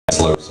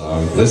slow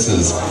song. This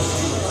is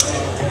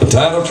the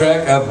title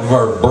track of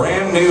our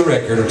brand new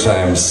record, which I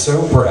am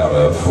so proud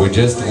of. We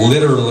just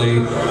literally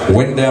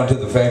went down to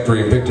the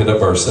factory and picked it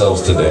up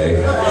ourselves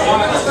today.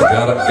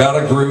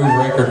 Got a groove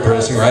record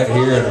pressing right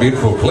here in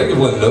beautiful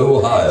Cleveland,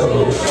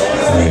 Ohio.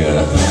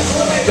 Yeah.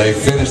 They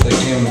finished, they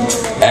came,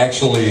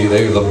 actually,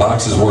 the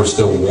boxes were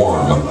still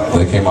warm.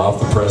 They came off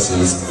the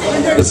presses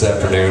this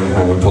afternoon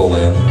when we pulled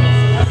in.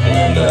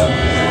 And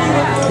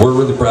we're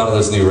really proud of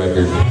this new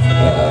record.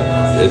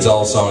 It's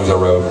all songs I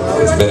wrote.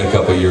 It's been a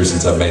couple years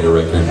since I've made a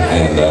record,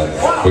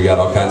 and we got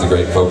all kinds of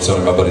great folks on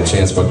it. My buddy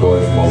Chance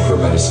McCoy from Old Crow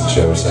Medicine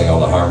Show sang all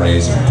the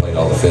harmonies and played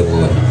all the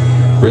fiddle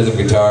and rhythm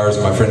guitars.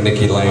 And my friend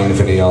Nikki Lane, if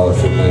any of y'all are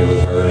familiar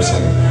with her,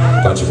 sang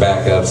a bunch of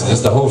backups.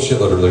 Just a whole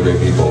shitload of really great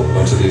people. A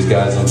bunch of these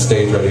guys on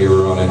stage right here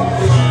were on it,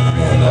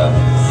 and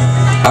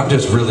I'm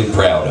just really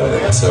proud of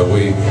it. So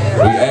we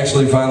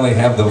actually finally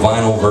have the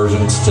vinyl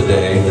versions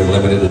today. They're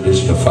limited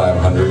edition of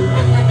 500,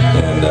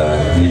 and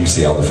you can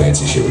see all the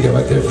fancy shit we got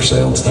right there for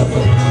sale and stuff.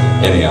 But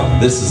anyhow,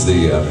 this is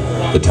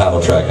the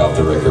title track off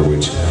the record,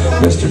 which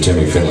Mr.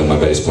 Timmy Finley, my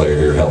bass player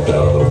here, helped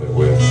out a little bit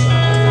with.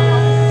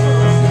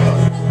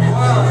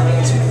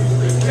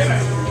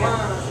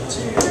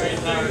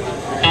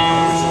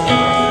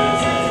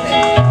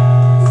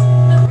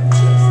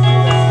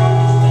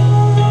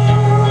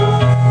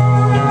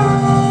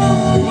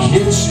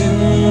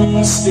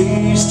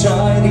 Stays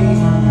tidy,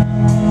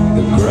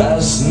 the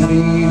grass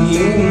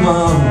neatly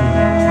mown,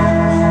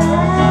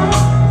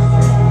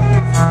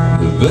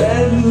 the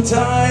bed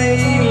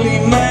tightly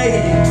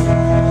made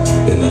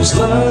in this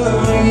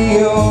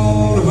lovely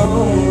old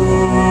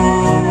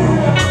home.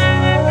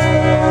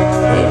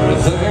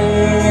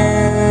 Everything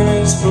in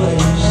its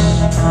place,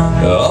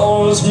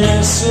 all that's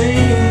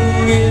missing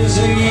is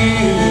you.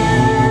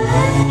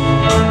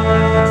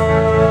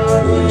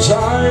 It's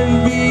hard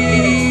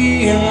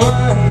being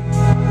one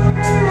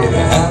in a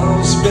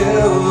house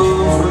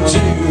built for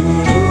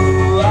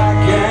two. I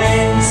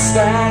can't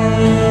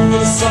stand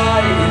the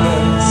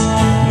silence,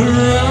 to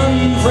run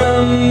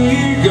from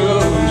your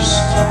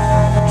ghost.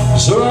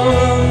 So I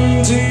run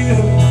to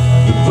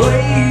the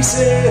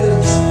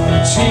places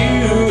that you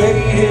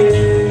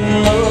hated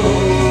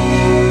most.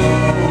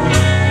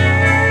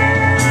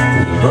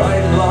 The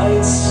bright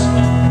lights,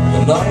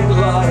 the night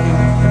light,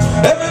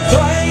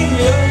 everything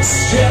looks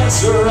just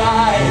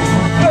right.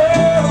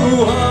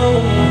 Oh,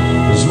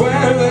 home is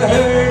where the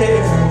hurt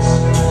is,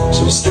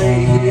 so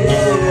stay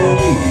here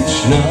each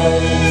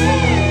night.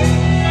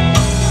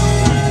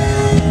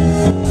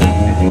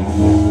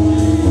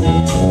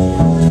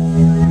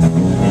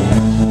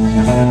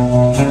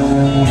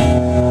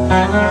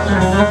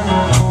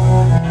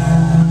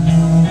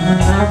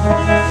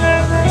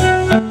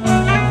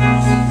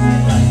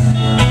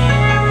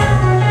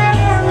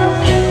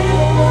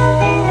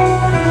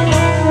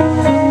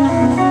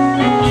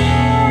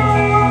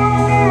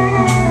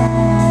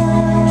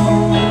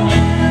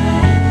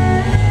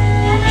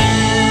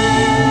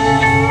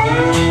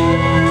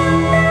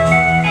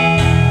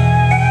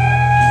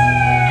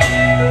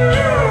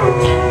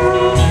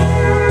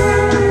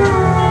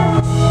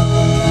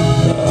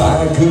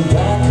 Could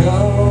pack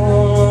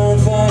all my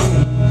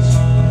things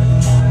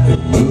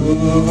and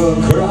move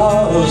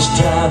across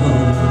town.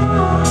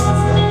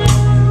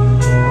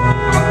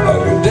 I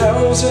could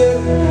douse it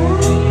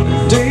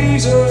in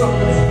diesel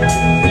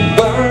and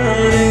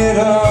burn it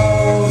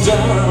all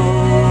down.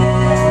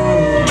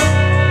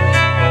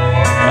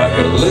 I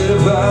could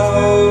live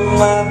out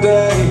my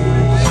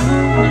days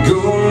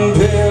going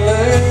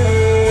pillar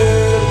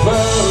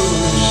post.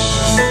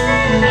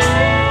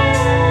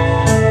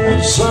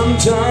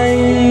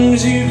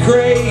 Sometimes you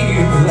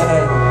crave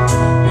that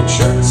which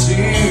hurts you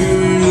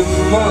the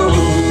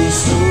most.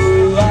 So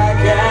I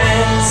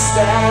can't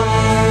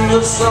stand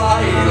the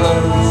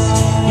silence,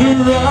 to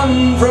run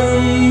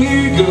from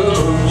your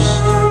ghost.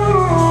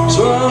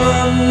 So I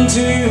run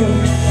to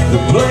the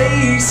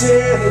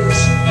places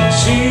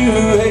you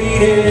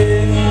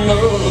hated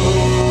most.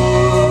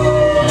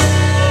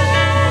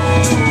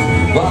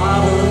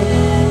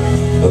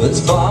 Bottom of this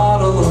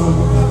bottle,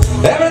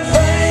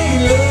 everything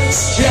looks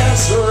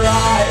just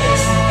right.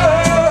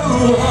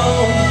 Oh,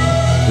 home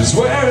is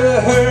where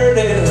the hurt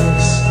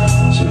is,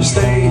 so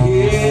stay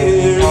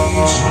here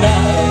each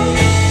night.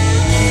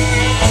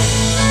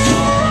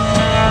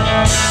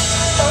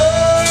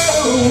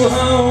 Oh,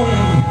 home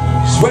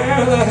is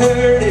where the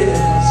hurt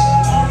is,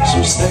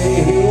 so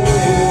stay here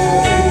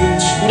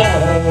each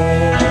night.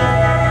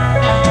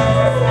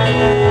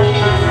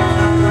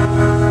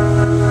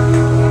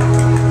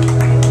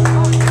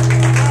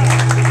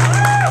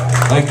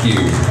 Thank you.